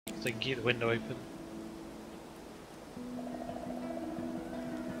So I can keep the window open.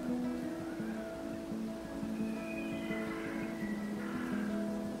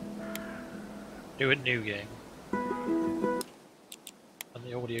 Do it new game. Turn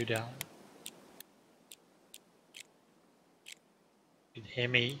the audio down. You can hear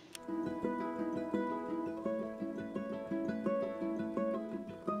me.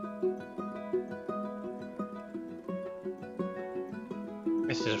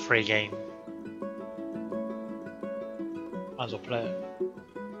 This is a free game. Might as well play it.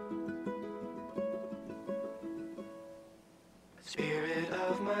 Spirit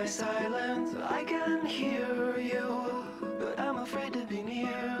of my silence, I can hear you, but I'm afraid to be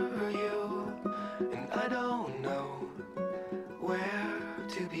near you, and I don't know where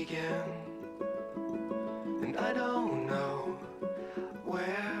to begin, and I don't know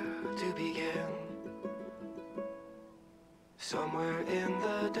where to begin. Somewhere in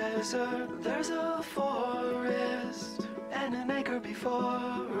the desert, there's a forest, and an acre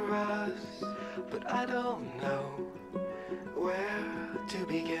before us, but I don't know where to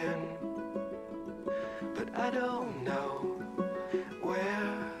begin, but I don't know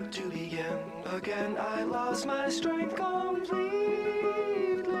where to begin. Again, I lost my strength completely.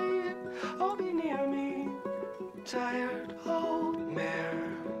 Oh, be near me, tired old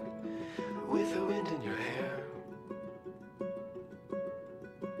mare with the wind in your hair.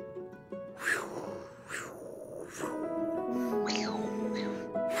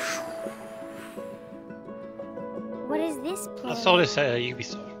 What is this place? I saw this at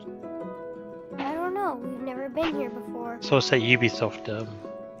Ubisoft. I don't know. We've never been here before. I saw this at Ubisoft.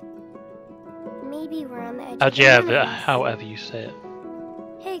 Maybe we're on the edge of the Yeah, universe. but however you say it.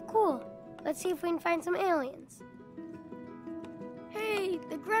 Hey, cool. Let's see if we can find some aliens. Hey,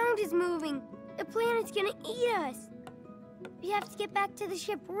 the ground is moving. The planet's gonna eat us. We have to get back to the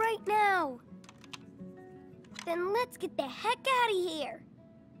ship right now. Then let's get the heck out of here.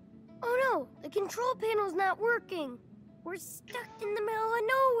 Oh no, the control panel's not working. We're stuck in the middle of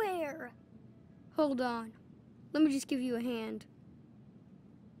nowhere. Hold on. Let me just give you a hand.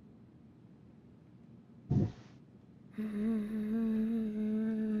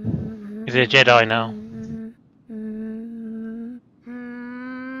 He's a Jedi now.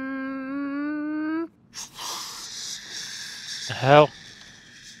 The hell?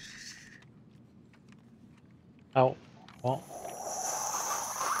 Oh, what?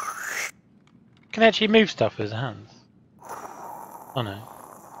 Can actually move stuff with his hands. Oh no.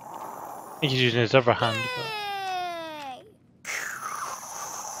 I think he's using his other hand. But...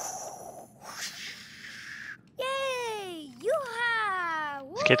 Yay! Yoo-ha!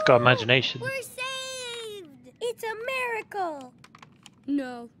 This kid's got imagination. We're saved! It's a miracle!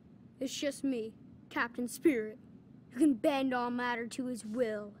 No, it's just me, Captain Spirit, who can bend all matter to his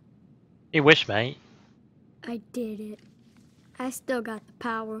will. You wish, mate. I did it. I still got the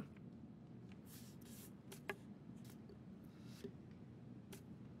power.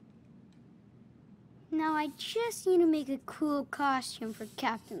 Now I just need to make a cool costume for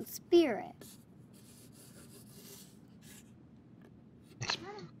Captain Spirit.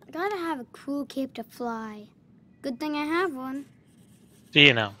 I gotta have a cool cape to fly. Good thing I have one. Do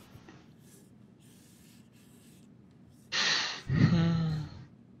you know?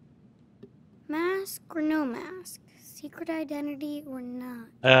 Mask or no mask? Secret identity or not?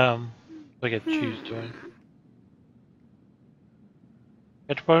 I get to choose, do I?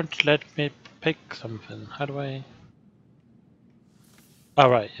 It won't let me pick something. How do I? Oh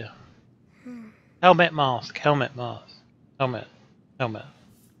right, yeah. Helmet, mask, helmet, mask, helmet, helmet.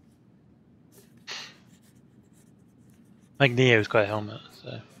 Like Neo's got a helmet,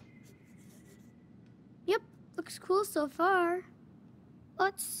 so. Yep, looks cool so far.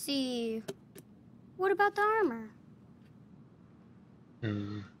 Let's see. What about the armor?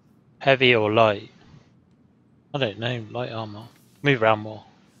 Heavy or light? I don't know. Light armor. Move around more.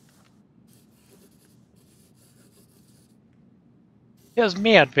 If it was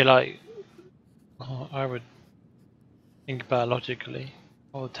me, I'd be like, oh, I would think about it logically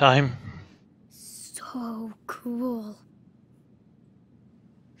all the time. So cool.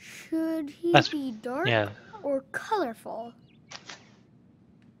 Should he That's- be dark Yeah, or colorful?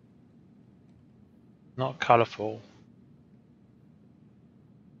 not colourful.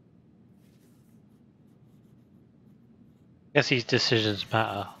 Guess these decisions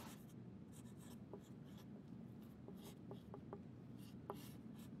matter.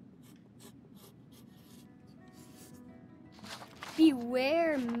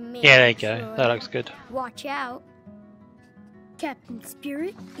 Beware, man. Yeah, there you go. That looks good. Watch out. Captain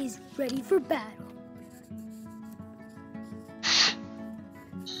Spirit is ready for battle.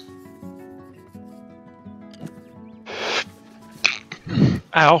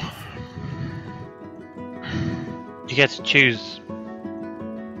 Ow. You get to choose.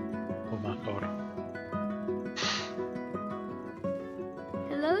 Oh my god.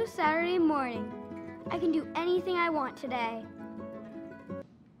 Hello, Saturday morning. I can do anything I want today.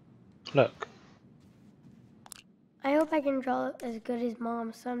 Look. I hope I can draw as good as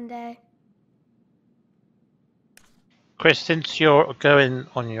Mom someday. Chris, since you're going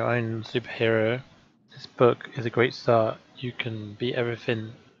on your own superhero, this book is a great start. You can be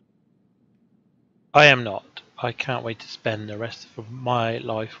everything. I am not. I can't wait to spend the rest of my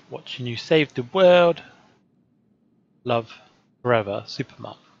life watching you save the world. Love, forever,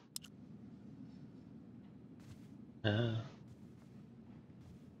 Supermom.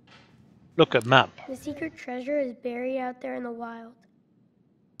 Look at map. The secret treasure is buried out there in the wild.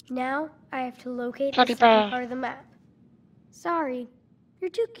 Now I have to locate the Teddy second bear. part of the map. Sorry,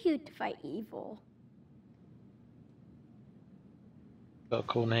 you're too cute to fight evil. Got a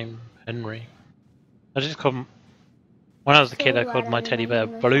cool name, Henry. I just called him, when I was a kid, I called my teddy bear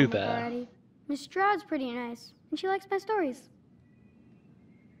Blue Bear. Miss Stroud's pretty nice, and she likes my stories.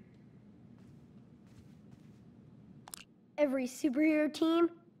 Every superhero team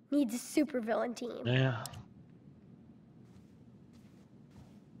needs a supervillain team. Yeah.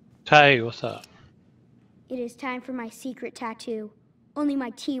 Tay, what's up? It is time for my secret tattoo. Only my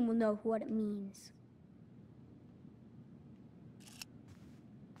team will know what it means.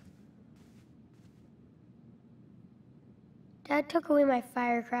 Dad took away my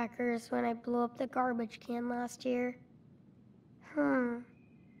firecrackers when I blew up the garbage can last year. Wonder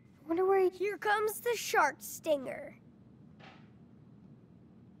where Here comes the shark stinger.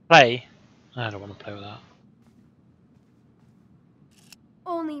 Play? I don't want to play with that.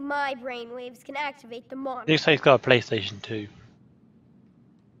 Only my brainwaves can activate the monster. Looks like he's got a PlayStation 2.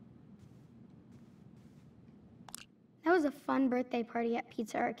 That was a fun birthday party at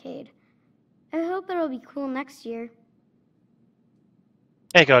Pizza Arcade. I hope it'll be cool next year.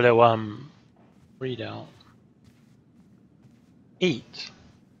 There you go, a little readout. Eat.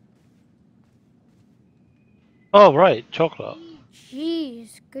 Oh right, chocolate.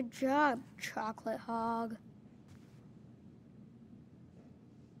 Jeez, good job, Chocolate Hog.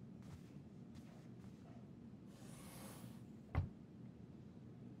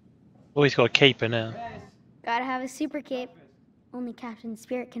 Oh, he's got a cape in there. Gotta have a super cape. Only Captain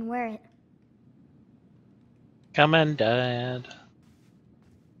Spirit can wear it. Come on, Dad.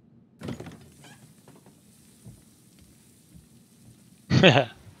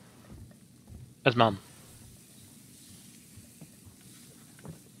 That's Mum.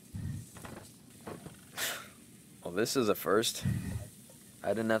 Well, this is a first. I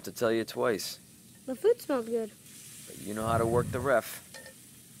didn't have to tell you twice. The food smelled good. But you know how to work the ref.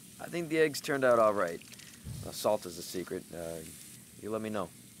 I think the eggs turned out all right. Salt is a secret. You let me know.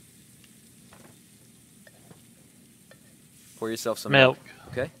 Pour yourself some milk,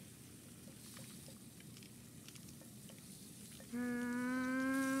 okay?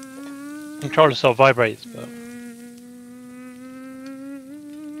 Controller still vibrates, but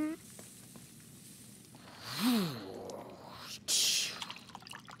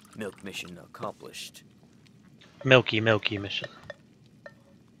Milk mission accomplished. milky mission.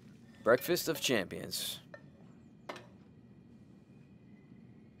 Breakfast of champions.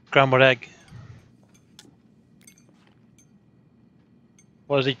 Scrambled egg.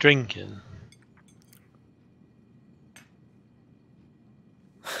 What is he drinking?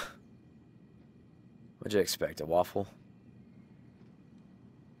 What'd you expect, a waffle?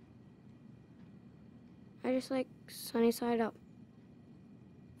 I just like sunny side up.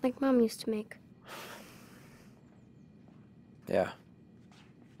 Like Mom used to make. Yeah.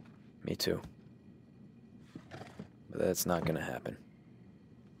 Me too. But that's not gonna happen.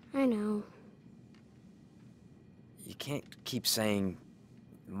 I know. You can't keep saying,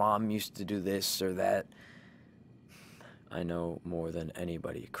 Mom used to do this or that. I know more than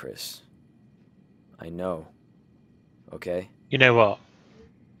anybody, Chris. I know. Okay? You know what?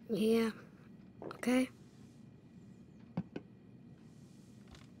 Yeah. Okay.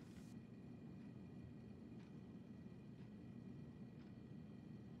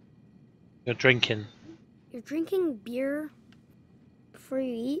 You're drinking. You're drinking beer before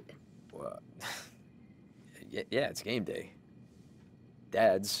you eat? Well, yeah, it's game day.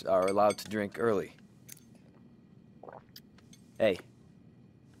 Dads are allowed to drink early. Hey,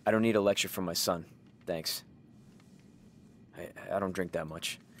 I don't need a lecture from my son. Thanks. I don't drink that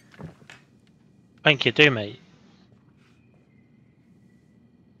much. Thank you, do mate.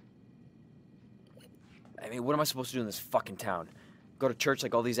 I mean, what am I supposed to do in this fucking town? Go to church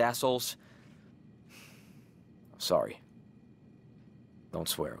like all these assholes? Sorry. Don't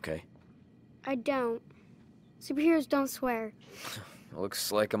swear, okay? I don't. Superheroes don't swear.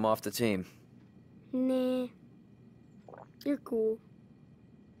 Looks like I'm off the team. Nah. You're cool.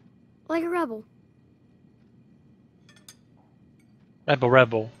 Like a rebel.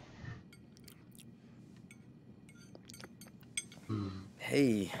 Rebel.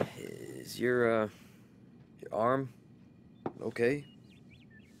 Hey, is your arm okay?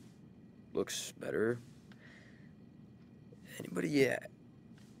 Looks better. Anybody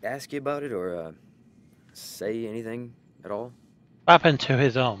ask you about it or say anything at all? What happened to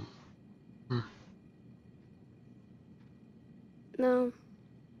his arm? No,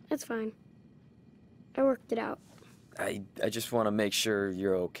 it's fine. I worked it out. I just want to make sure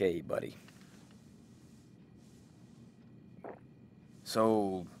you're okay, buddy.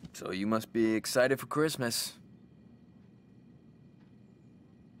 So you must be excited for Christmas.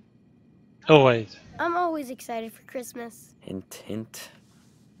 Always. I'm always excited for Christmas. Hint, hint.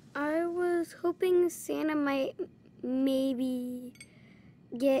 I was hoping Santa might maybe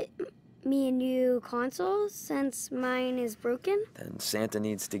get me a new console since mine is broken. Then Santa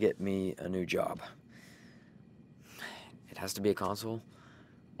needs to get me a new job. It has to be a console.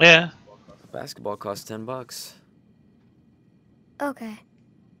 Yeah. Basketball costs $10. Okay.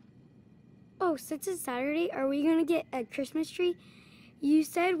 Oh, since it's Saturday, are we gonna get a Christmas tree? You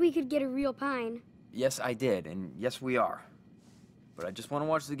said we could get a real pine. Yes, I did, and yes, we are. But I just want to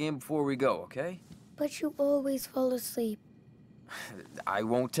watch the game before we go, okay? But you always fall asleep. I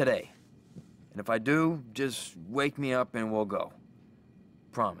won't today. And if I do, just wake me up and we'll go.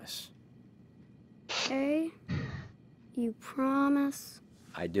 Promise. Okay? You promise?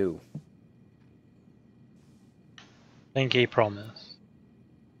 I do. Pinky promise.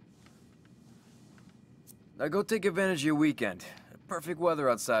 Now go take advantage of your weekend. Perfect weather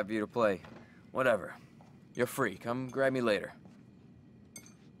outside for you to play. Whatever. You're free. Come grab me later.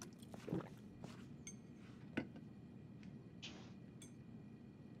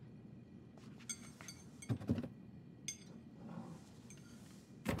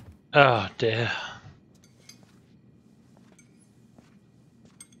 Oh dear.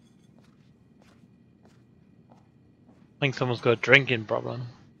 I think someone's got a drinking problem.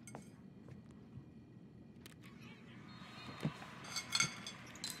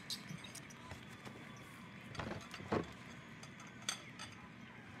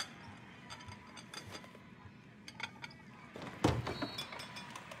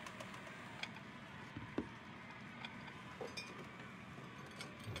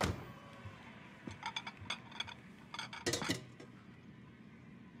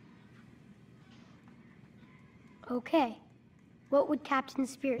 Okay. What would Captain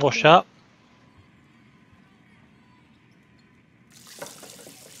Spirit Wash do? up.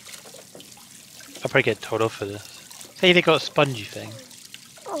 I'll probably get told off for this. Say they got a spongy thing.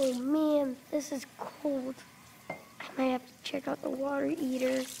 Oh man, this is cold. I might have to check out the water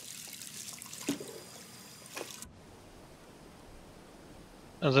eaters.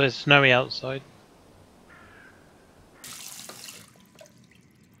 Although it's snowy outside.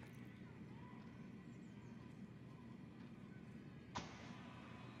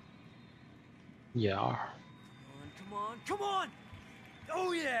 Yeah. Come on, come on!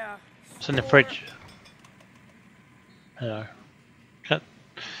 Oh yeah! It's in the fridge. Hello. I've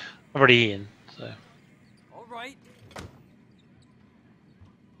already eaten, so. All right.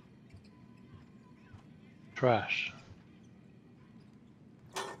 Trash.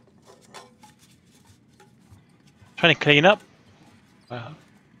 Trying to clean up.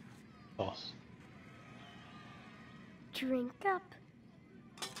 Boss. Drink up.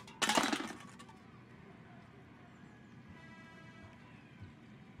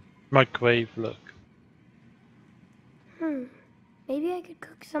 Microwave look. Maybe I could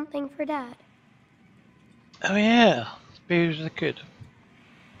cook something for Dad. Oh yeah, spears are good.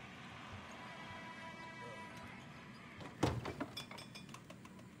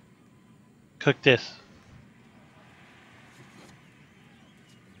 Cook this.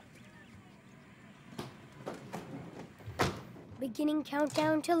 Beginning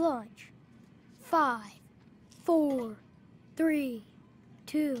countdown to launch. 5, 4, 3,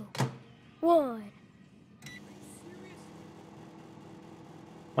 2, 1.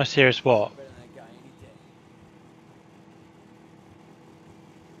 My serious what?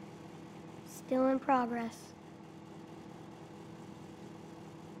 Still in progress.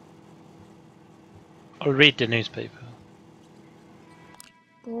 I'll read the newspaper.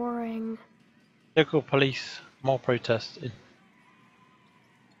 Boring. Local police, more protesting.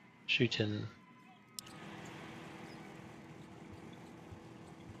 Shooting.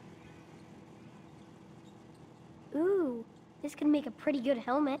 Ooh, This could make a pretty good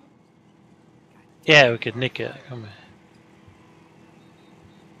helmet. Yeah, we could nick it. Come here.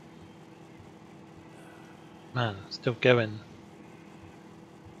 Man, still going.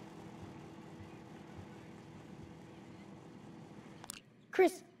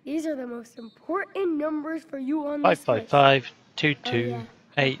 Chris, these are the most important numbers for you on this list. 555 Oh, 22 yeah.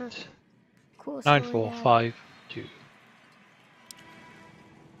 8 Cool story, Dad. 9452. Can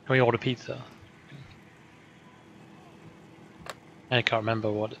we order pizza? I can't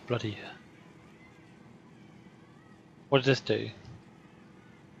remember what bloody. What does this do?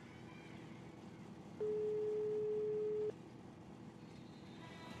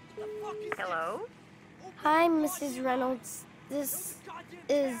 Hello? Hi, Mrs. Reynolds. This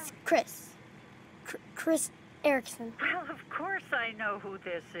is Chris. Chris Erickson. Well, of course I know who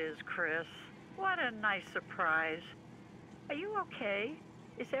this is, Chris. What a nice surprise. Are you okay?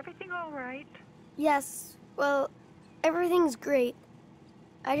 Is everything all right? Yes, well, everything's great.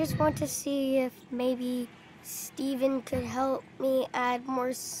 I just want to see if maybe Steven could help me add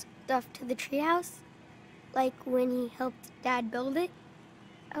more stuff to the treehouse. Like when he helped Dad build it.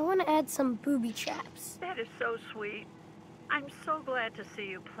 I want to add some booby traps. That is so sweet. I'm so glad to see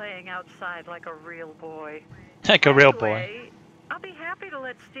you playing outside like a real boy. Like a real boy. Anyway, I'll be happy to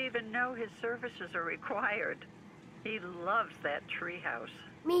let Steven know his services are required. He loves that treehouse.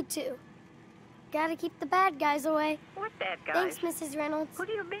 Me too. Gotta keep the bad guys away. What bad guys? Thanks, Mrs. Reynolds. Who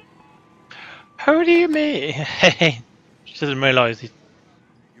do you mean? Who do you mean? She doesn't realise he's.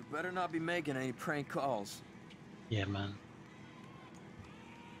 You better not be making any prank calls. Yeah, man.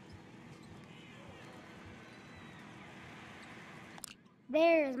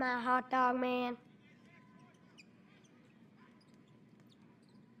 There's my hot dog man.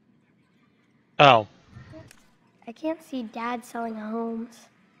 Oh, I can't see Dad selling homes.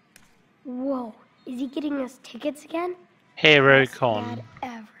 Whoa, is he getting us tickets again? Hero Best Con. Dad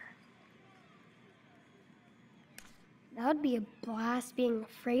ever. That would be a blast being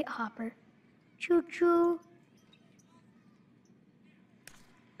a freight hopper. Choo choo.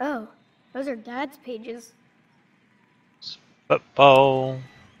 Oh, those are Dad's pages. Football.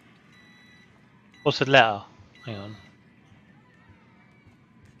 What's the letter? Hang on.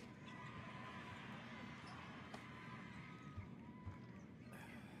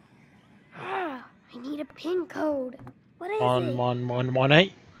 Ah, I need a pin code. What is it?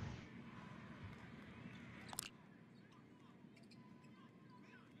 11118.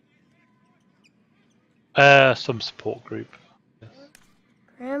 Some support group.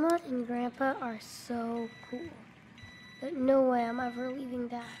 Grandma and Grandpa are so cool. But no way I'm ever leaving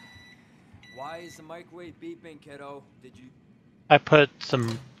Dad. Why is the microwave beeping, kiddo? Did you... I put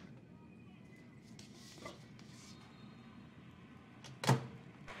some.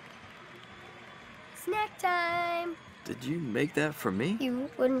 Snack time! Did you make that for me? You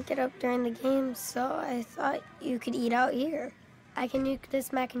wouldn't get up during the game, so I thought you could eat out here. I can nuke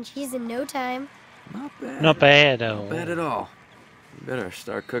this mac and cheese in no time. Not bad. Not bad at all. Not bad at all. You better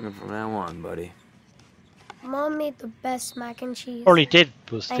start cooking from now on, buddy. Mom made the best mac and cheese. All he did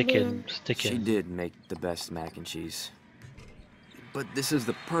was I stick in, mean- stick She in. did make the best mac and cheese. But this is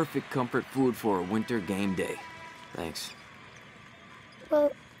the perfect comfort food for a winter game day. Thanks.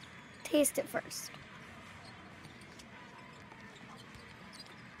 Well, taste it first.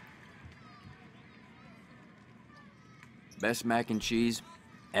 Best mac and cheese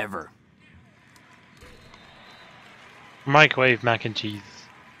ever. Microwave mac and cheese.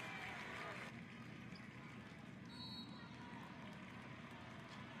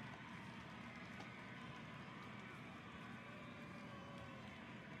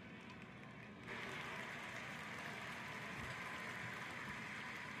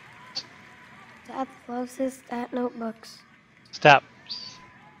 Dad loves his stat notebooks. Steps.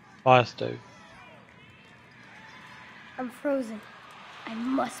 Fire stove. I'm frozen. I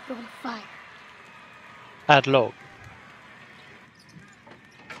must build a fire. Add log.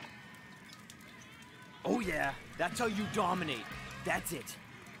 Oh yeah, that's how you dominate. That's it.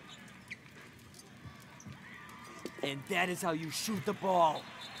 And that is how you shoot the ball.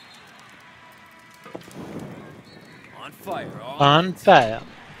 On fire, all On fire.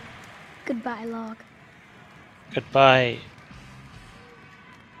 Goodbye, log. Goodbye.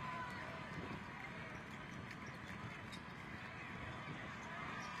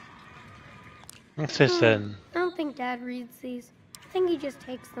 What's this then? I don't think Dad reads these. I think he just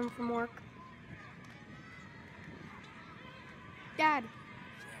takes them from work. Dad,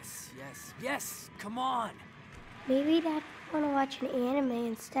 Yes, yes, yes, come on. maybe Dad want to watch an anime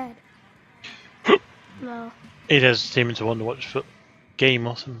instead. No. He does seem to want to watch game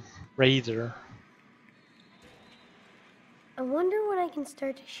or some Razor. I wonder when I can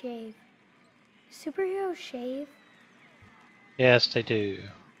start to shave. Superheroes shave? Yes, they do.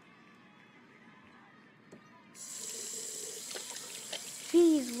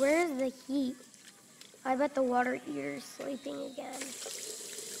 Geez, where's the heat? I bet the water eater's sleeping again.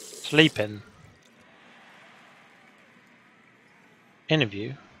 Sleeping.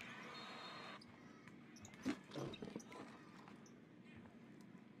 Interview.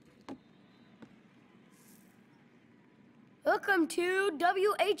 Welcome to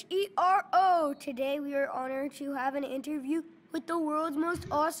WHERO. Today we are honored to have an interview with the world's most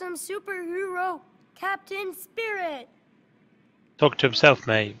awesome superhero, Captain Spirit. Talk to himself,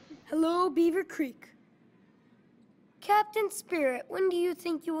 mate. Hello, Beaver Creek. Captain Spirit, when do you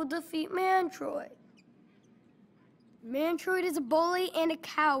think you will defeat Mantroid? Mantroid is a bully and a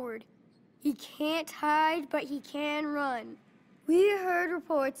coward. He can't hide, but he can run. We heard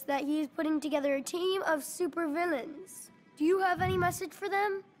reports that he is putting together a team of supervillains. Do you have any message for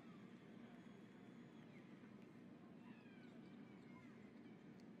them?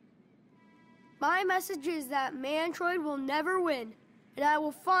 My message is that Mantroid will never win, and I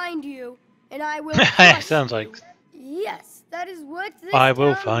will find you, and I will crush Sounds you. like Yes, that is what this I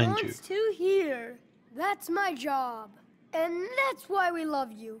will town find wants to hear. That's my job, and that's why we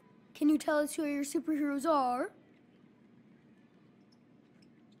love you. Can you tell us who your superheroes are?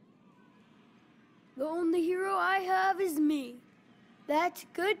 The only hero I have is me. That's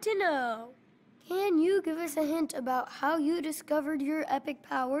good to know. Can you give us a hint about how you discovered your epic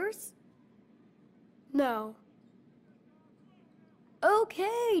powers? No.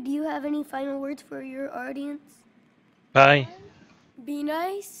 Okay, do you have any final words for your audience? bye. Be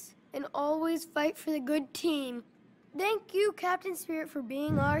nice and always fight for the good team. Thank you, Captain Spirit, for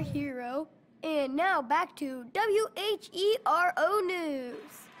being our hero. And now back to WHERO News.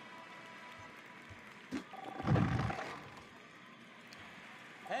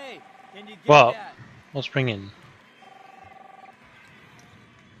 Hey, can you get What? that? What's ringing?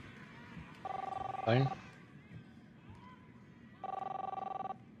 Phone?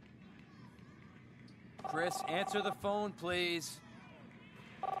 Chris, answer the phone, please.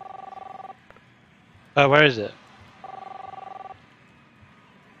 Oh, where is it?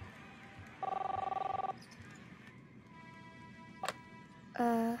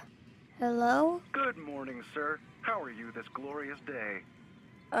 Hello? Good morning, sir. How are you this glorious day?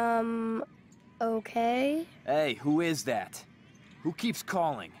 Okay. Hey, who is that? Who keeps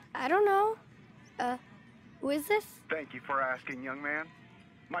calling? I don't know. Who is this? Thank you for asking, young man.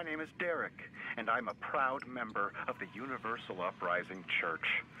 My name is Derek, and I'm a proud member of the Universal Uprising Church.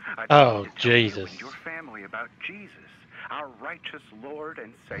 I'd Oh, like to tell you Jesus. and your family about Jesus, our righteous Lord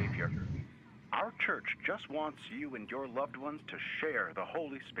and Savior. Our church just wants you and your loved ones to share the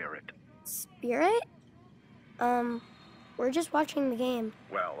Holy Spirit. Spirit? We're just watching the game.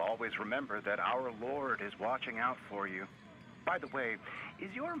 Well, always remember that our Lord is watching out for you. By the way,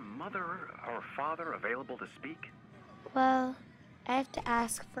 is your mother or father available to speak? Well, I have to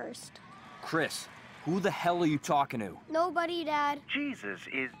ask first. Chris, who the hell are you talking to? Nobody, Dad. Jesus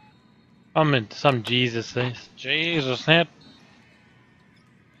is... I'm in some Jesus thing. Jesus, snap.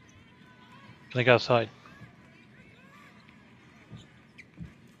 Can I go outside?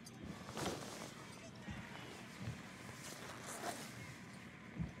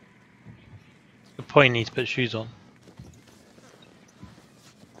 The point needs to put shoes on.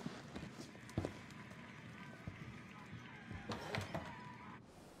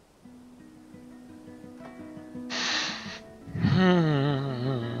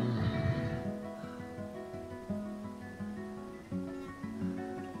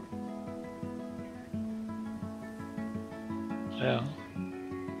 Yeah,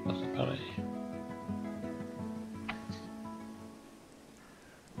 that's about it.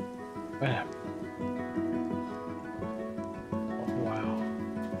 Where? Oh, wow.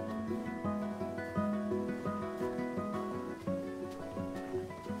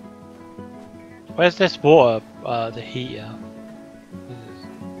 Where's this water? The heater.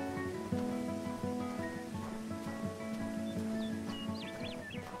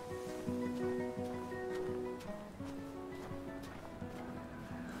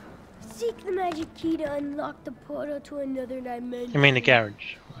 Seek the magic key to unlock the portal to another dimension. You mean the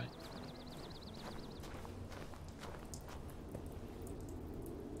garage? Right.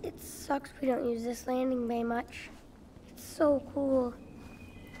 It sucks we don't use this landing bay much. It's so cool.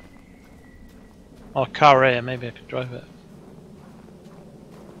 Oh, car air. Maybe I could drive it.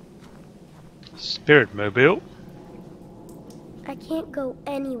 Spirit mobile. I can't go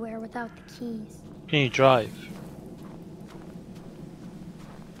anywhere without the keys. Can you drive?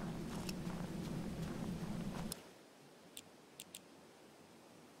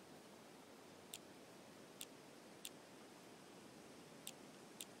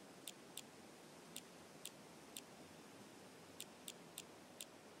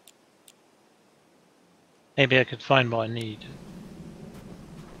 Maybe I could find what I need.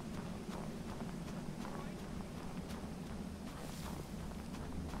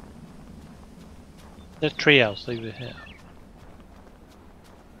 There's a treehouse over here.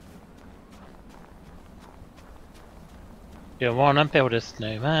 You wanna build a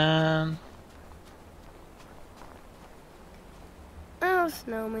snowman? Oh,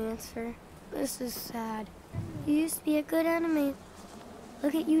 Snowmancer, this is sad. You used to be a good enemy.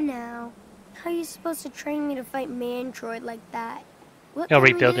 Look at you now. How are you supposed to train me to fight Mantroid like that? What I'll can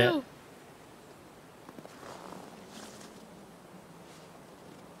we rebuild do? it.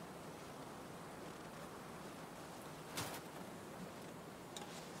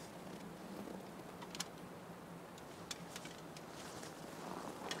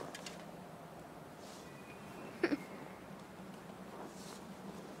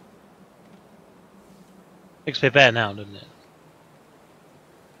 Looks a bit better now, doesn't it?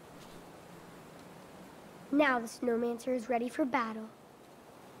 Now the Snowmancer is ready for battle.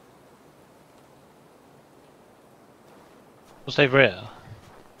 What's over here?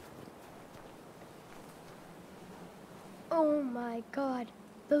 Oh my god,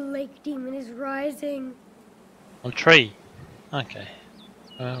 the lake demon is rising. On tree. Okay.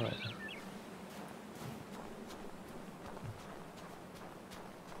 Alright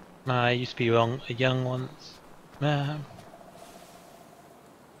then. I used to be a young once. Man.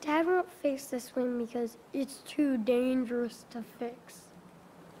 Dad won't fix this one because it's too dangerous to fix.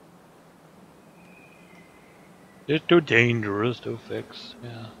 It's too dangerous to fix.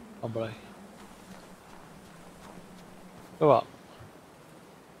 Yeah, probably. Go up.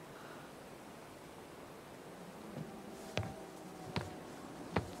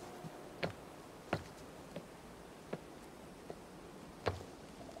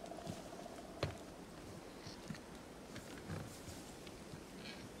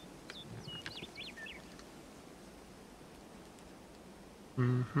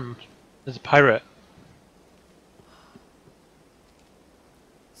 There's a pirate.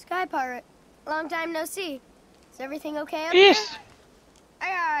 Sky Pirate, long time no see. Is everything okay up Yes! there?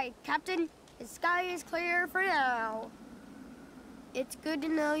 Aye aye, Captain. The sky is clear for now. It's good to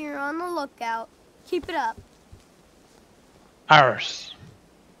know you're on the lookout. Keep it up. Arse.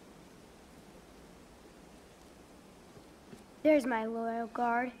 There's my loyal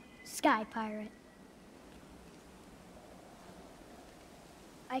guard, Sky Pirate.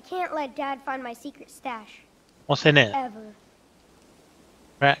 I can't let Dad find my secret stash. What's in it? Ever.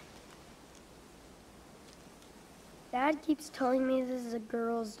 Right. Dad keeps telling me this is a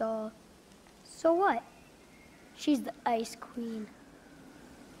girl's doll. So what? She's the Ice Queen.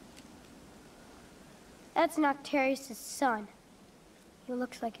 That's Noctarius' son. He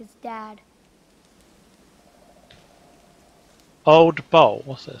looks like his dad. Old bowl.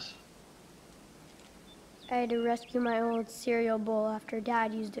 What's this? I had to rescue my old cereal bowl after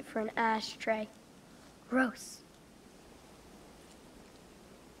Dad used it for an ashtray. Gross.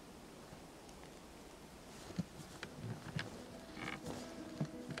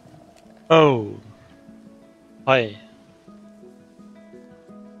 Oh. Pie.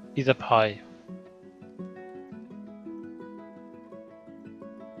 He's a pie.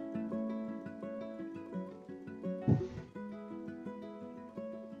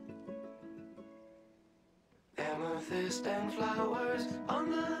 Amethyst and flowers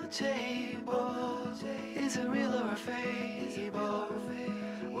on the table. Is it real or a fable?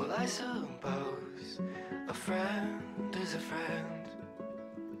 Well, I suppose a friend is a friend.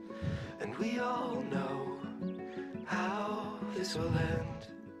 And we all know how this will end.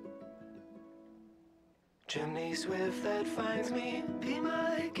 Chimney swift that finds me, be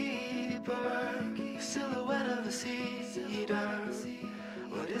my keeper. Silhouette of a cedar.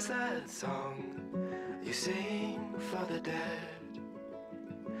 What is that song you sing for the dead?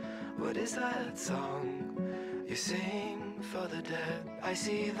 What is that song you sing for the dead? I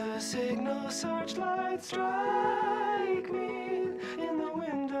see the signal searchlight strike me in the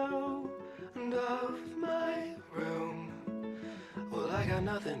window of my room. Well, I got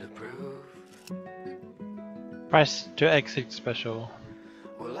nothing to prove. Press to exit special.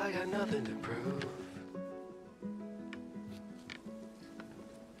 Well, I got nothing to prove.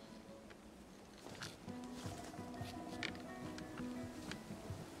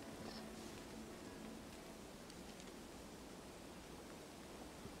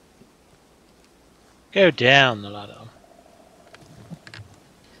 Go down the ladder.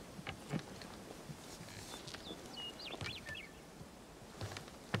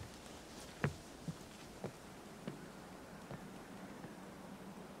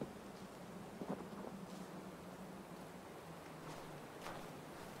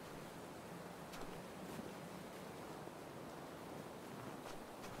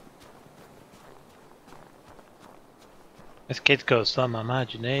 This kid's got some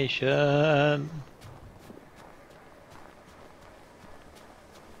imagination.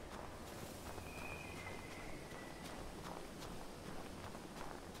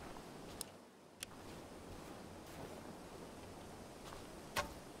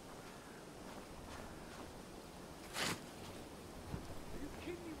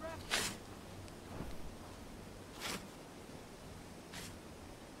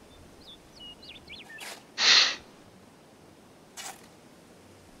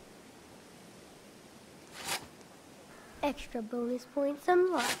 Extra bonus points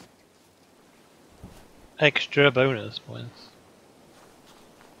unlocked. Extra bonus points.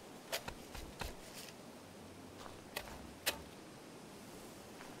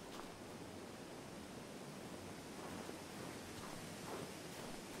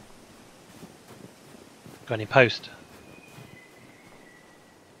 Got any post?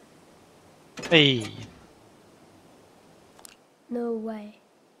 Hey, No way.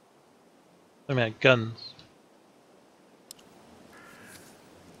 I mean guns.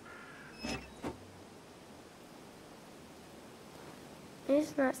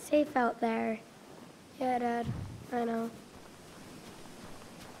 It's not safe out there. Yeah, Dad. I know.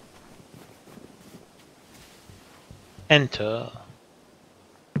 Enter.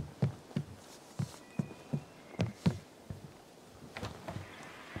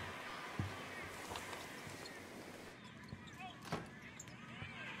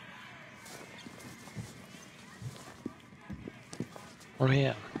 Oh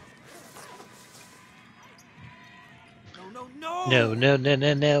yeah. No, no, No, no, no,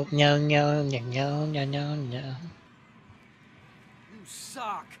 no, no, no, no, no, no, no, no, no. You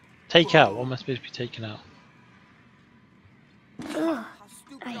suck. Take out. What am I supposed to be taking out? Ugh. How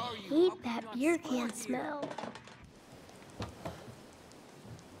stupid I are you? How hate could that you not beer score can here? smell.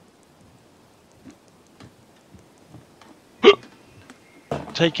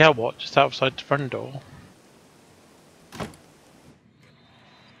 Take out what? Just outside the front door.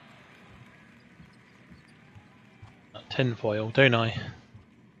 Tinfoil, don't I?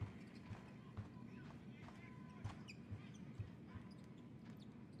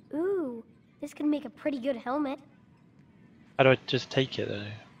 Ooh, this could make a pretty good helmet. How do I just take it though?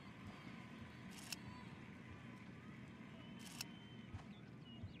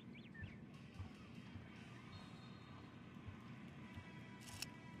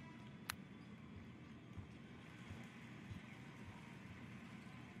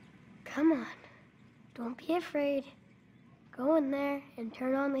 Come on. Don't be afraid. Go in there and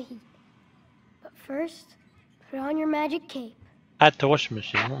turn on the heat. But first, put on your magic cape. Add to washing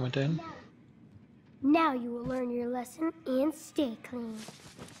machine, what am I doing? Now you will learn your lesson and stay clean.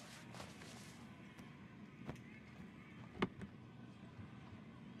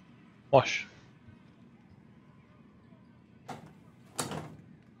 Wash.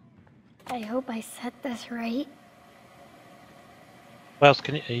 I hope I said this right. What else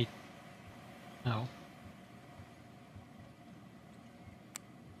can you eat? Oh.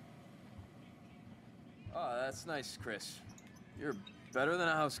 Oh, that's nice, Chris. You're better than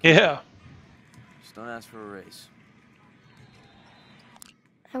a housekeeper. Yeah. Just don't ask for a raise.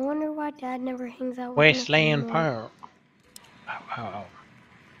 I wonder why Dad never hangs out with Wasteland us anymore. Park. Ow, ow, ow.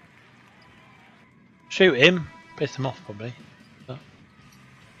 Shoot him. Piss him off probably. But...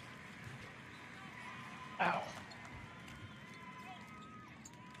 Ow.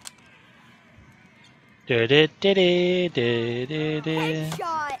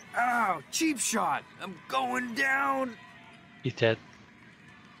 Headshot! Ow, cheap shot. I'm going down. He's dead.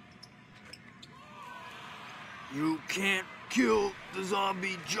 You can't kill the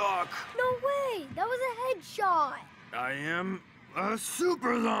zombie jock. No way! That was a headshot! I am a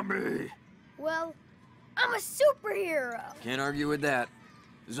super zombie. Well, I'm a superhero! Can't argue with that.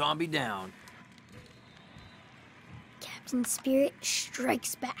 Zombie down. Captain Spirit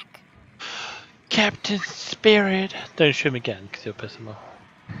strikes back. Captain Spirit. Don't shoot him again because you'll piss him off.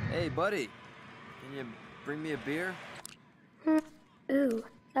 Hey, buddy. Can you bring me a beer? Ooh,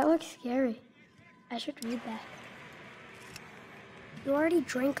 that looks scary. I should read that. You already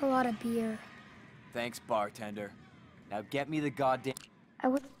drank a lot of beer. Thanks, bartender. Now get me the goddamn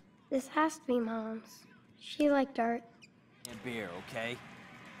This has to be Mom's. She liked art. beer, okay?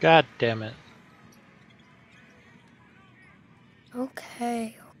 God damn it.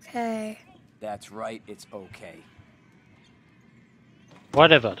 Okay, okay. That's right, it's okay.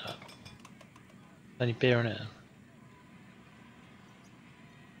 Whatever. Any beer in it?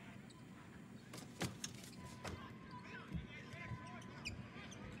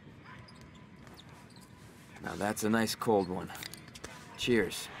 Now that's a nice cold one.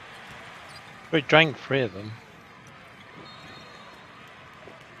 Cheers. We drank 3 of them.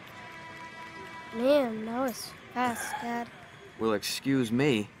 Man, that was fast, Dad. Well, excuse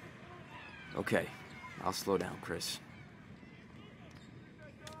me. Okay, I'll slow down, Chris.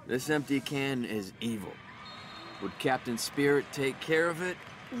 This empty can is evil. Would Captain Spirit take care of it?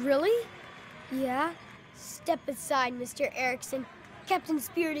 Really? Yeah? Step aside, Mr. Erickson. Captain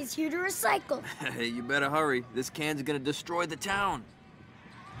Spirit is here to recycle. Hey, you better hurry. This can's gonna destroy the town.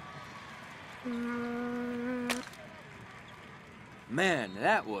 Man,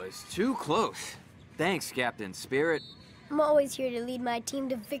 that was too close. Thanks, Captain Spirit. I'm always here to lead my team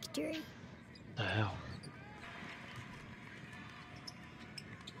to victory. The hell?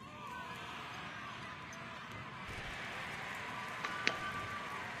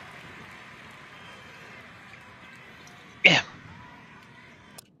 Yeah.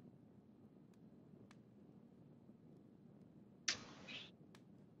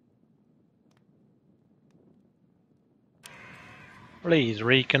 Please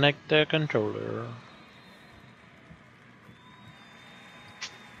reconnect the controller.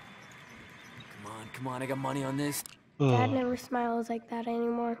 Come on, I got money on this. Dad Ugh. never smiles like that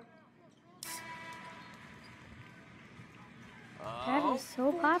anymore. Dad was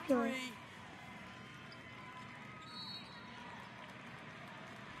so popular.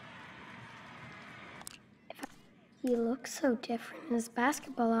 He looks so different in his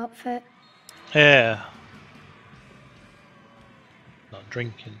basketball outfit. Yeah. Not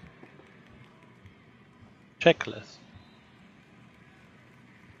drinking. Checklist.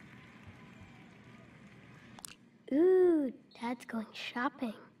 Ooh, Dad's going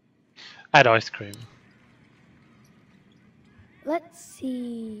shopping. Add ice cream. Let's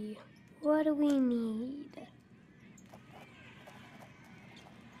see. What do we need?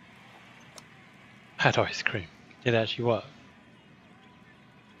 Add ice cream. Did it actually work?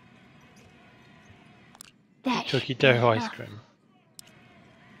 That Cookie should be dough ice enough. cream.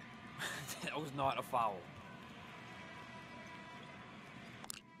 That was not a foul.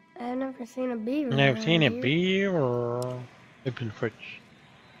 I've never seen a beaver. Never around seen a here. beer or open fridge.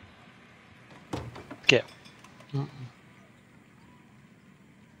 Skip.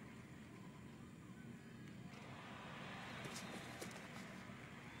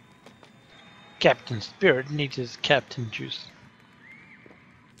 Captain Spirit needs his Captain Juice.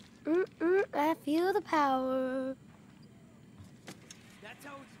 I feel the power. That's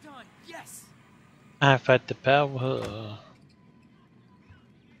how it's done. Yes. I've had the power.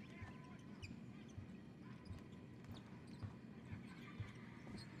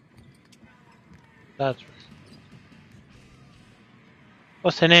 That's right.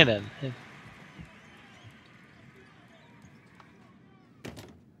 What's in it then?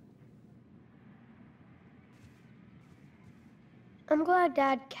 I'm glad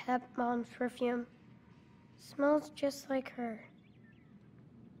Dad kept Mom's perfume. Smells just like her.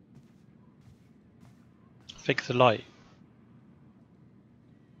 Fix the light.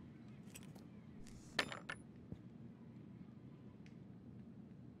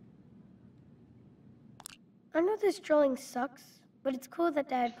 I know this drawing sucks, but it's cool that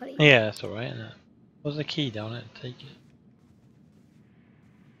Dad put it. Yeah, that's alright, isn't it? What's the key down it? Take it.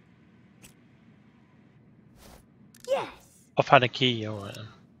 Yes! I've had a key, alright then.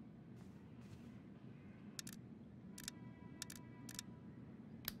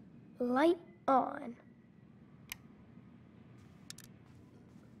 Light on.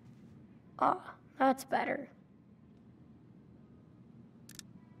 Ah, that's better.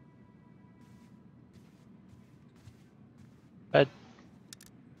 Bed.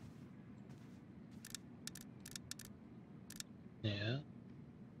 Yeah.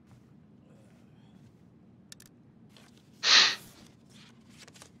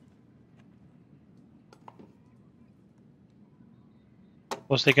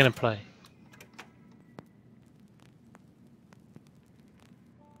 What's they gonna play?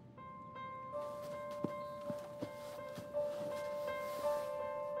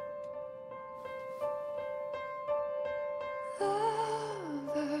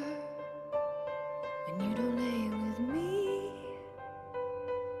 Lover, when you don't lay with me,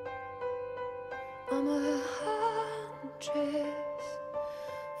 I'm a huntress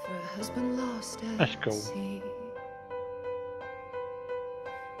for a husband lost That's at cool. sea.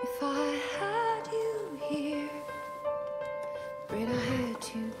 If I had you here, braid our hair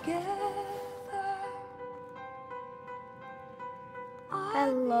together. I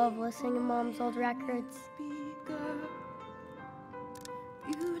love listening to Mom's old records.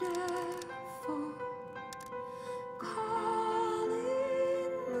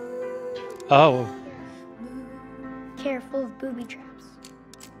 Oh, Careful of booby traps.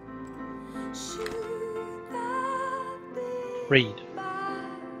 read.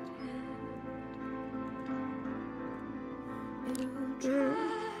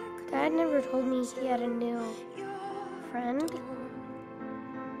 Dad never told me he had a new friend.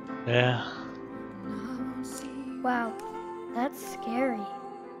 Yeah. Wow, that's scary.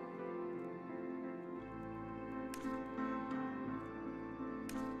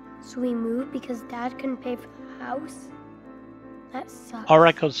 So we moved because Dad couldn't pay for the house? That sucks. Our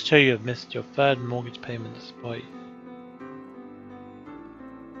records show you have missed your third mortgage payment despite.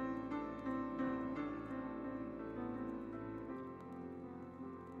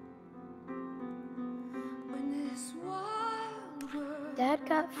 Dad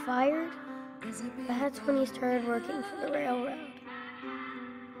got fired? That's when he started working for the railroad.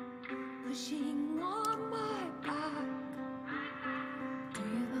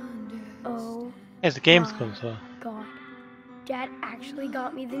 Oh Yes, the game's my console. God. Dad actually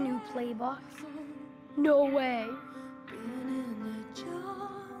got me the new play box? No way.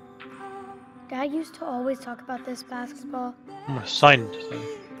 Dad used to always talk about this basketball. I'm gonna sign it.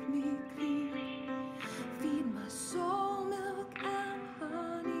 So.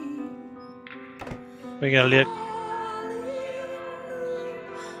 We're gonna look.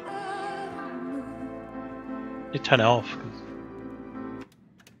 You turn it off.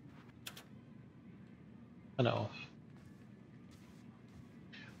 Turn it off.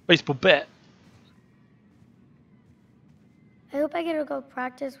 Baseball bet. I hope I get to go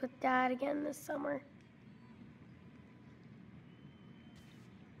practice with Dad again this summer.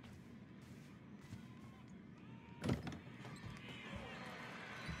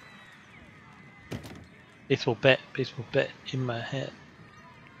 Baseball bet in my head.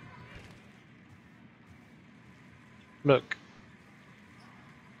 Look.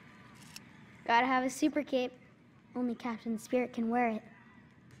 Gotta have a super cape. Only Captain Spirit can wear it.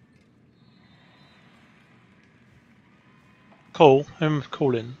 Call. I'm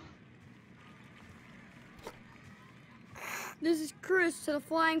calling. This is Chris to the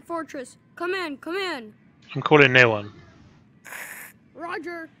Flying Fortress. Come in, come in. I'm calling no one.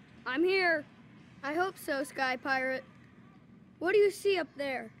 Roger, I'm here. I hope so, Sky Pirate. What do you see up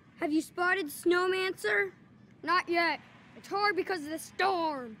there? Have you spotted Snowmancer? Not yet. It's hard because of the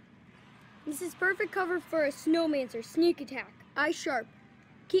storm. This is perfect cover for a Snowmancer sneak attack. Eye sharp.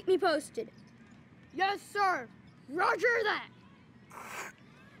 Keep me posted. Yes, sir. Roger that.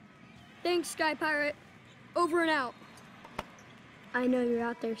 Thanks, Sky Pirate. Over and out. I know you're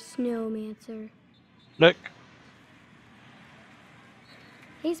out there, Snowmancer. Look.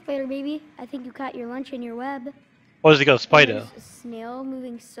 Hey, Spider Baby. I think you caught your lunch in your web. What does he got? A spider? There's a snail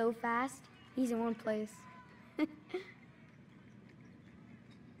moving so fast. He's in one place.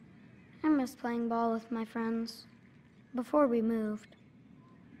 I miss playing ball with my friends. Before we moved.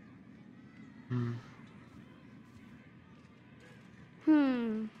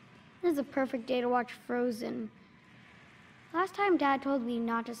 This is a perfect day to watch Frozen. Last time Dad told me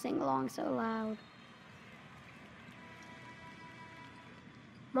not to sing along so loud.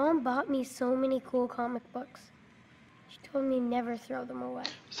 Mom bought me so many cool comic books. She told me never throw them away.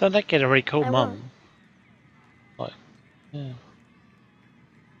 Sounds like a really cool I mum. Like, yeah.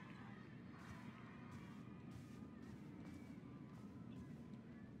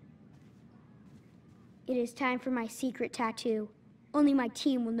 It is time for my secret tattoo. Only my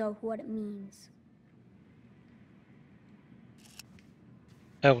team will know what it means.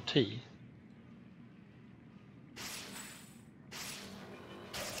 LT.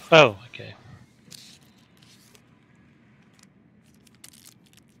 Oh, okay.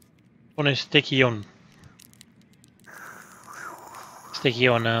 Want to sticky on I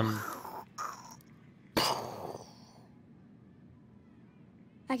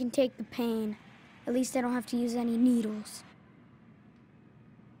can take the pain. At least I don't have to use any needles.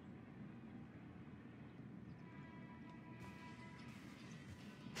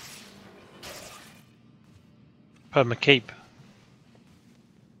 perma cape.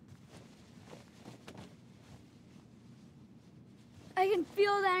 I can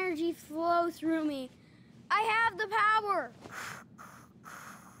feel the energy flow through me. I have the power.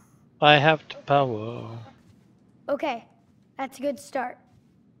 I have the power. Okay, that's a good start.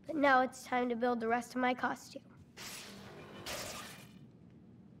 But now it's time to build the rest of my costume.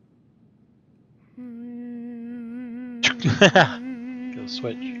 Go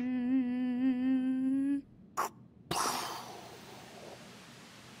switch.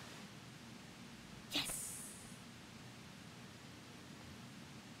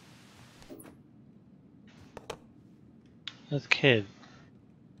 This kid.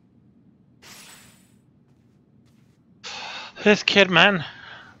 This kid, man.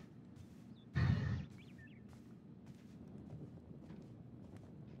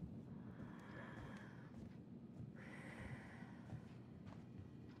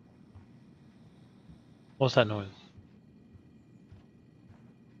 What's that noise?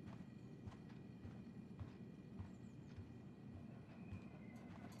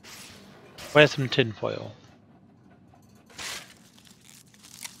 Where's some tinfoil?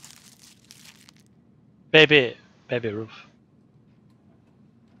 Baby roof.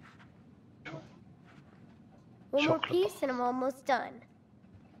 One more Chocolate piece and I'm almost done.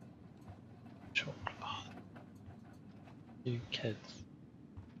 Chocolate bar. You kids.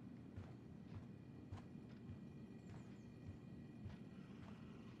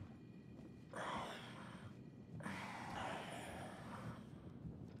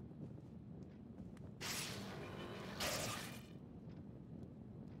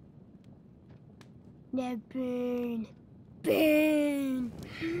 Now burn. Burn!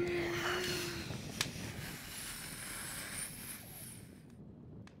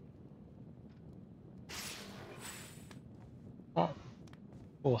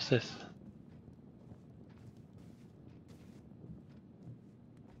 What's this?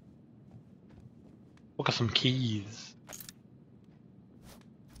 Look at some keys.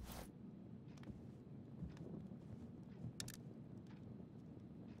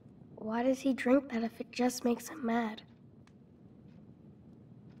 Why does he drink that if it just makes him mad?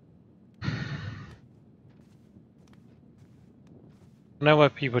 I know why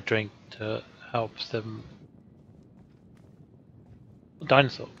people drink to help them.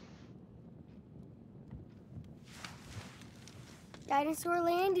 Dinosaur. Dinosaur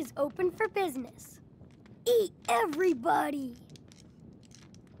Land is open for business. Eat everybody!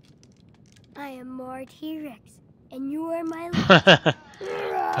 I am more T-Rex, and you are my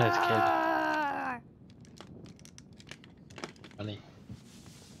That's Roar! funny.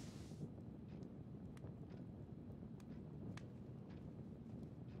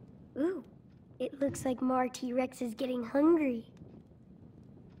 Ooh, it looks like Mar T-Rex is getting hungry.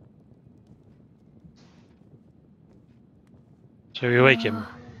 Shall we wake him?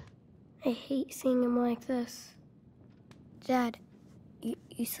 I hate seeing him like this. Dad,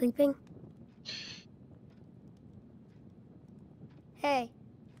 you sleeping? Hey,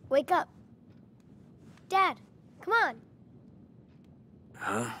 wake up. Dad, come on.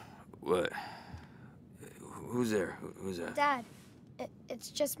 Huh? What? Who's there? Who's that? Dad,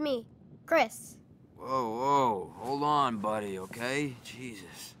 it's just me, Chris. Whoa, whoa. Hold on, buddy, okay?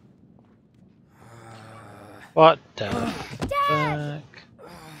 Jesus. What the Dad! fuck?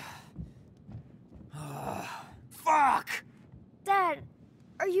 Fuck! Dad,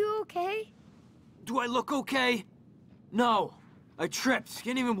 are you okay? Do I look okay? No. I tripped.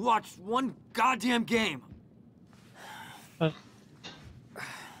 Can't even watch one goddamn game.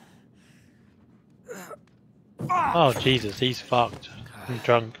 Oh Jesus, he's fucked. I'm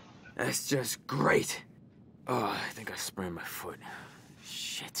drunk. That's just great. Oh, I think I sprained my foot.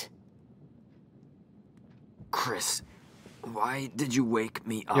 Shit. Chris, why did you wake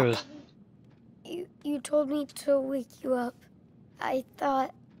me up? It was You told me to wake you up. I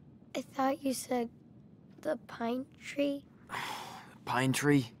thought you said the pine tree. Pine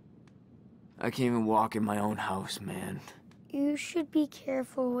tree? I can't even walk in my own house, man. You should be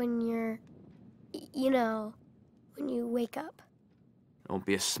careful when you're, when you wake up. Don't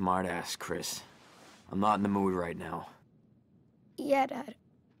be a smartass, Chris. I'm not in the mood right now. Yeah, Dad.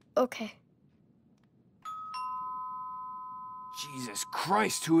 Okay. Jesus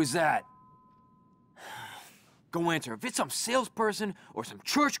Christ, who is that? Go answer. If it's some salesperson or some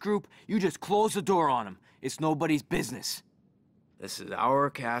church group, you just close the door on them. It's nobody's business. This is our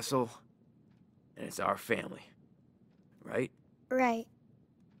castle, and it's our family. Right? Right.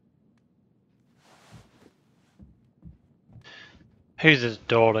 who's this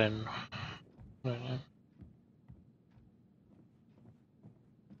Dolan? I don't know.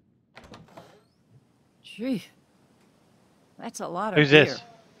 Gee, that's a lot of Who's beer. this?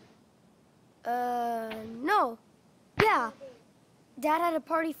 No. Yeah. Dad had a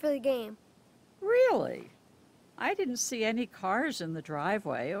party for the game. Really? I didn't see any cars in the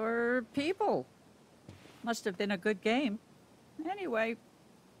driveway or people. Must have been a good game. Anyway,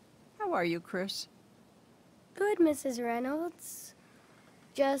 how are you, Chris? Good, Mrs. Reynolds.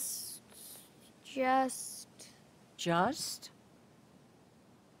 Just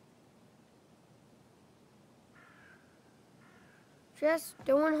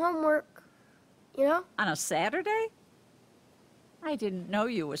doing homework, On a Saturday? I didn't know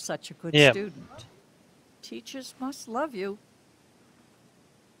you were such a good Yeah. student. Teachers must love you.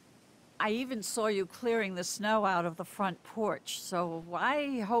 I even saw you clearing the snow out of the front porch, so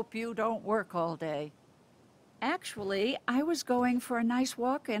I hope you don't work all day. Actually, I was going for a nice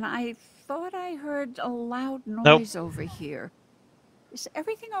walk and I thought I heard a loud noise over here. Is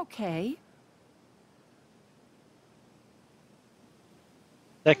everything okay?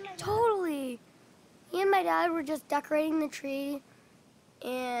 Totally. Me and my dad were just decorating the tree,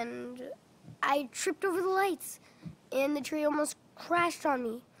 and I tripped over the lights, and the tree almost crashed on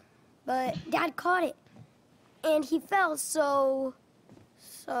me. But Dad caught it, and he fell, so...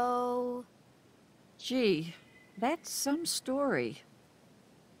 Gee, that's some story.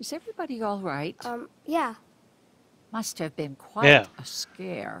 Is everybody all right? Yeah. Must have been quite a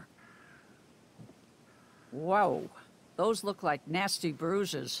scare. Whoa, those look like nasty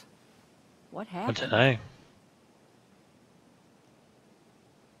bruises. What I happened? don't know.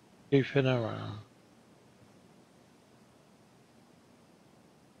 Goofing around.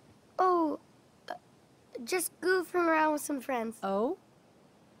 Oh, just goofing around with some friends. Oh?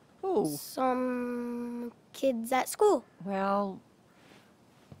 Who? Some kids at school. Well,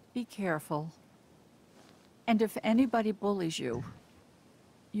 be careful. And if anybody bullies you,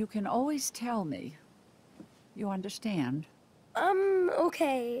 you can always tell me. You understand?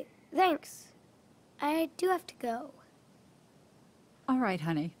 Okay. Thanks. I do have to go. All right,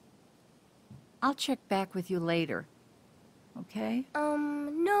 honey. I'll check back with you later. Okay?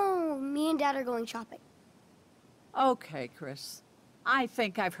 No. Me and Dad are going shopping. Okay, Chris. I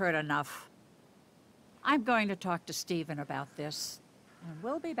think I've heard enough. I'm going to talk to Stephen about this, and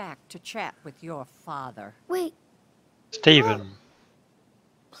we'll be back to chat with your father. Wait. Stephen. No.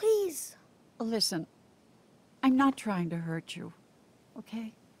 Please. Listen, I'm not trying to hurt you,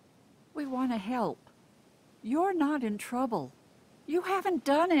 okay? We want to help. You're not in trouble. You haven't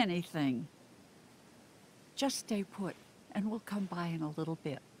done anything. Just stay put, and we'll come by in a little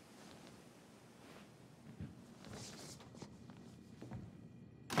bit.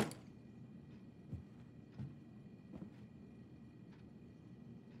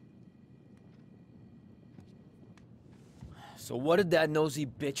 So what did that nosy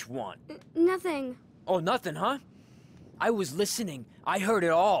bitch want? Nothing. Oh, nothing, huh? I was listening. I heard it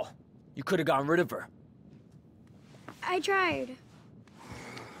all. You could have gotten rid of her. I tried.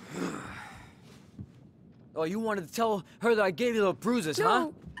 Oh, you wanted to tell her that I gave you the bruises, huh?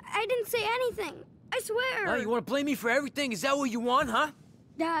 No, I didn't say anything. I swear. Huh? You want to blame me for everything? Is that what you want, huh?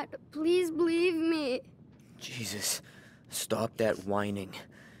 Dad, please believe me. Jesus, stop that whining.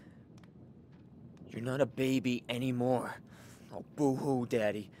 You're not a baby anymore. Oh, boo-hoo,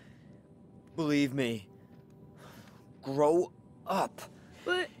 Daddy. Believe me. Grow up.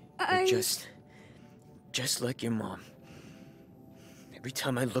 But You're just like your mom. Every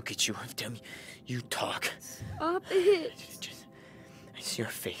time I look at you, every time you talk, Stop it. I see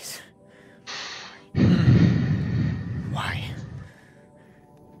your face. Why?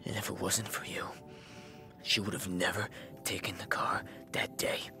 And if it wasn't for you, she would have never taken the car that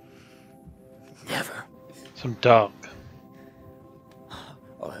day. Never. Some dark.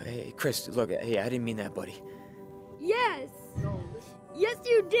 Oh, hey, Chris, look, hey, I didn't mean that, buddy. Yes. Yes,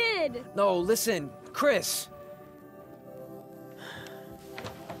 you did. No, listen, Chris.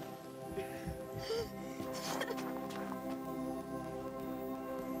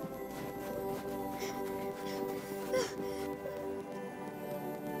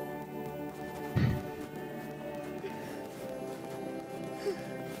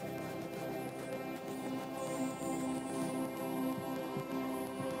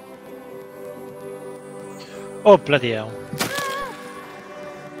 Oh, bloody hell.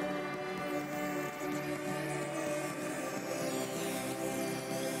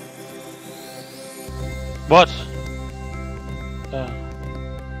 What?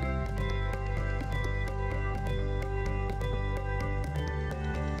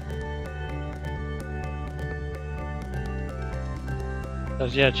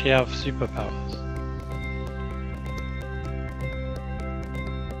 Does he actually have superpowers?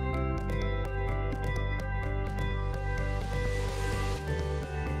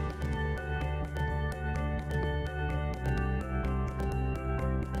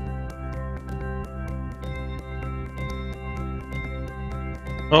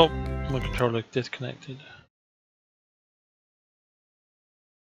 Oh, my controller disconnected.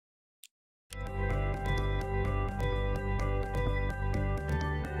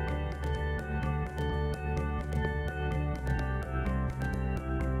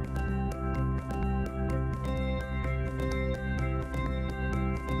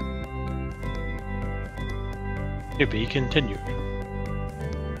 To be continued.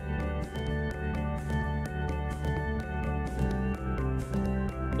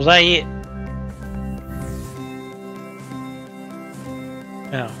 Was that it?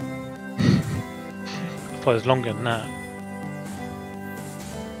 Yeah. I thought it was longer than that.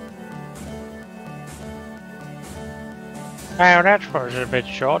 Wow, that was a bit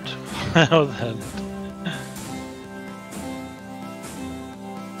short. Well then.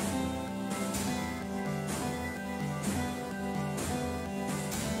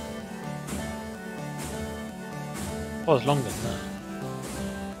 Oh, it's longer than that.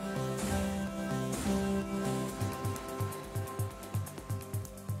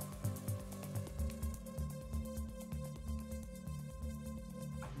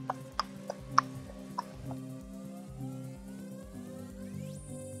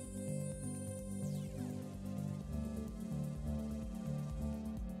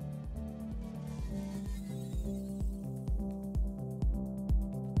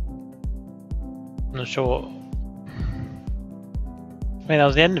 I'm not sure. I mean, that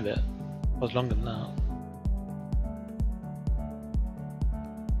was the end of it. It was longer than that.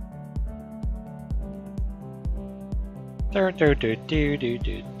 Do do do do do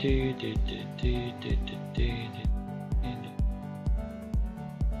do do do do do do do.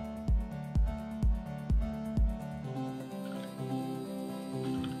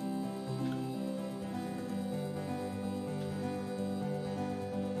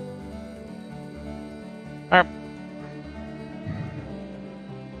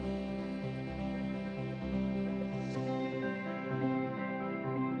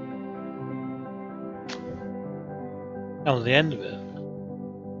 That was the end of it.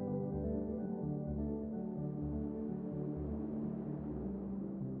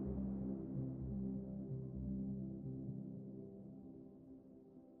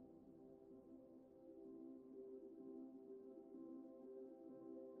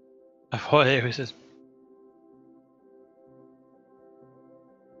 I thought it was just.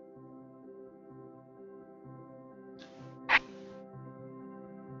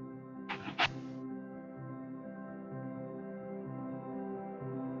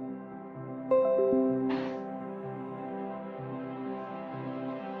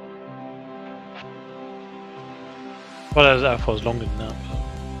 Well, I thought it was longer than that.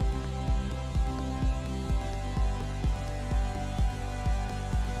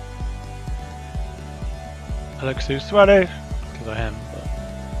 But I look so sweaty because I am. But...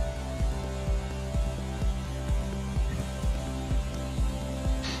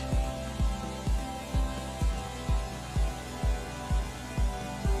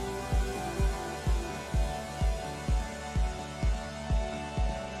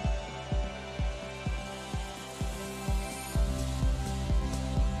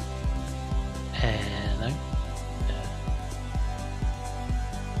 Hello.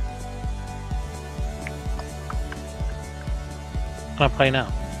 Can I play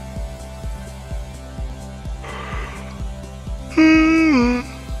now?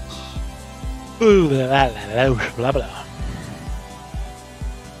 Ooh, blah, blah, blah, blah.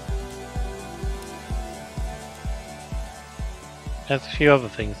 There's a few other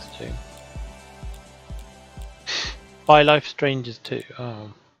things to do. Buy Life Strangers 2.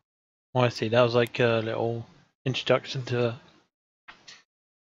 Oh, I see. That was like a little introduction to the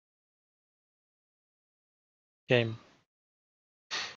game.